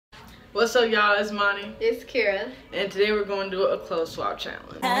What's up, y'all? It's Monty. It's Kira. And today we're going to do a clothes swap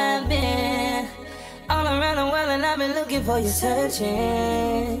challenge. I've been all around the world and I've been looking for you,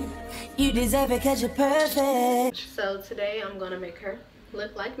 searching. You deserve it 'cause you're perfect. So today I'm gonna make her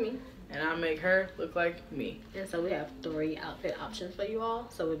look like me. And I make her look like me. And so we have 3 outfit options for you all.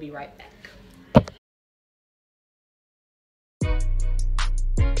 So we'll be right back.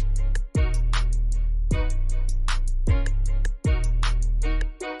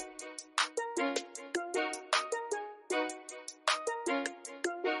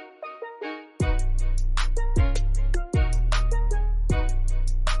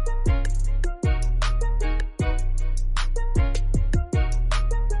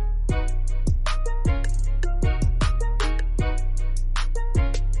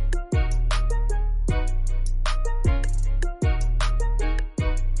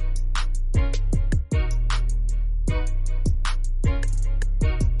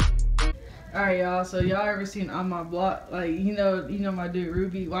 Alright, y'all, so y'all ever seen On My Block? Like, you know my dude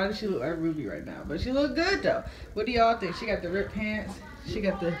Ruby. Why does she look like Ruby right now? But she look good though. What do y'all think? She got the ripped pants. She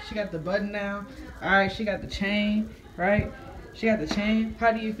got the button down. Alright, she got the chain, right? She got the chain.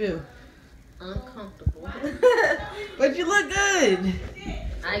 How do you feel? Uncomfortable. But you look good.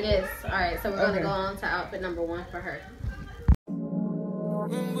 I guess. Alright, so we're gonna go on to outfit number 1 for her.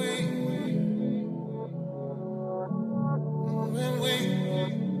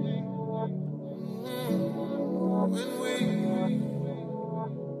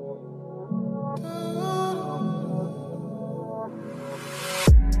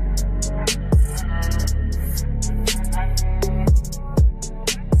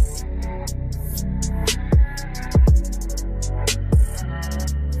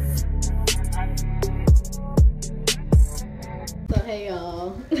 Hey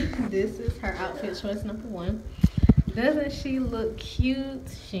y'all, this is her outfit choice number 1. Doesn't she look cute?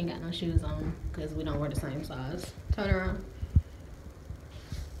 She ain't got no shoes on because we don't wear the same size. Turn around.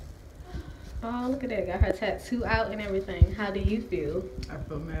 Oh, look at that. Got her tattoo out and everything. How do you feel? I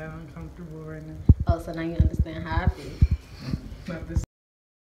feel mad uncomfortable right now. Oh, so now you understand how I feel. Not this.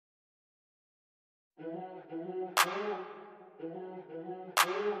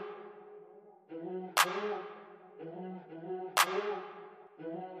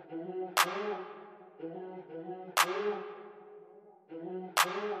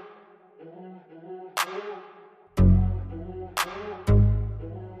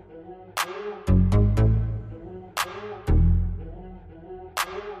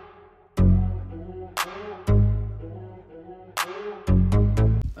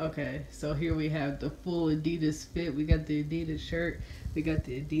 Okay, so here we have the full Adidas fit. We got the Adidas shirt, we got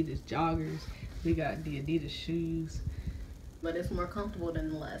the Adidas joggers, we got the Adidas shoes. But it's more comfortable than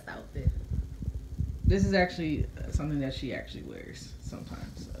the last outfit. This is actually something that she actually wears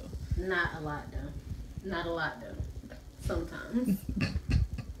sometimes, so. Not a lot though. Not a lot though. Sometimes.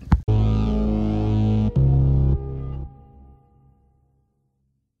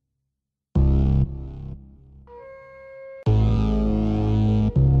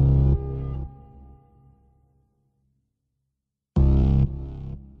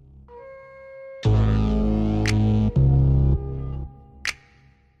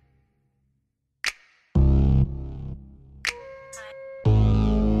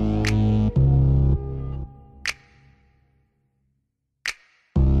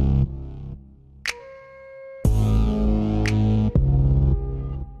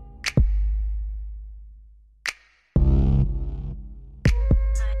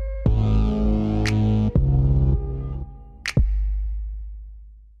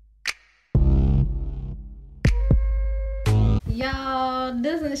 Y'all,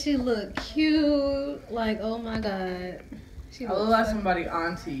 doesn't she look cute? Like, oh my god. She I look like somebody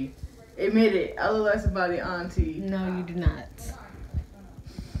auntie. Admit it. I look like somebody auntie. No, you do not.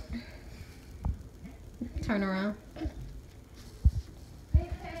 Turn around.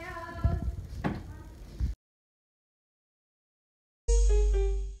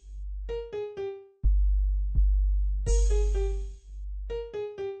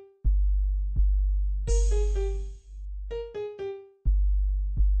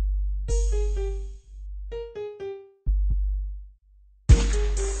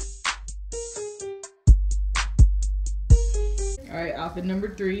 Alright, outfit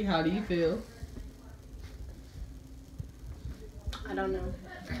number 3. How do you feel? I don't know.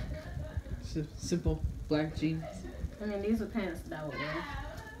 Simple black jeans. I mean, these are pants that I would wear.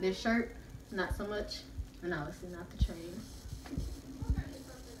 This shirt, not so much. And obviously not the train.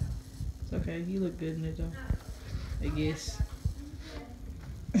 It's okay. You look good in it though, I guess.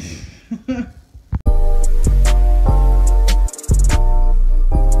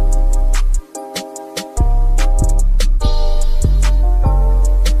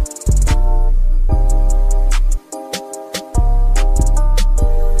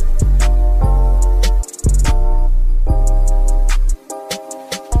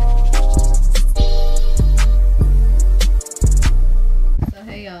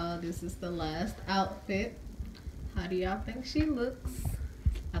 the last outfit. How do y'all think she looks?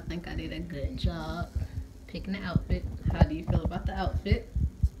 I think I did a good job picking the outfit. How do you feel about the outfit?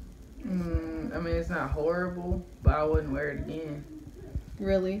 I mean, it's not horrible, but I wouldn't wear it again.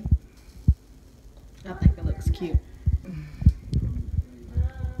 Really? I think it looks cute.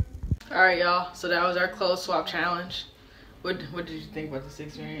 Alright, y'all. So that was our clothes swap challenge. What did you think about this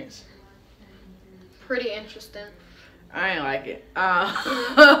experience? Pretty interesting. I ain't like it.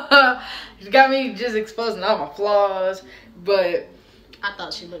 It got me just exposing all my flaws, but I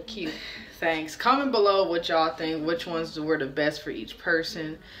thought she looked cute. thanks. Comment below what y'all think, which ones were the best for each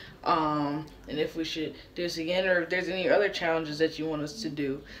person, and if we should do this again, or if there's any other challenges that you want us to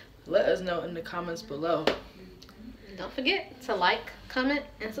do. Let us know in the comments below. Don't forget to like, comment,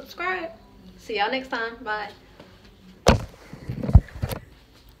 and subscribe. See y'all next time. Bye.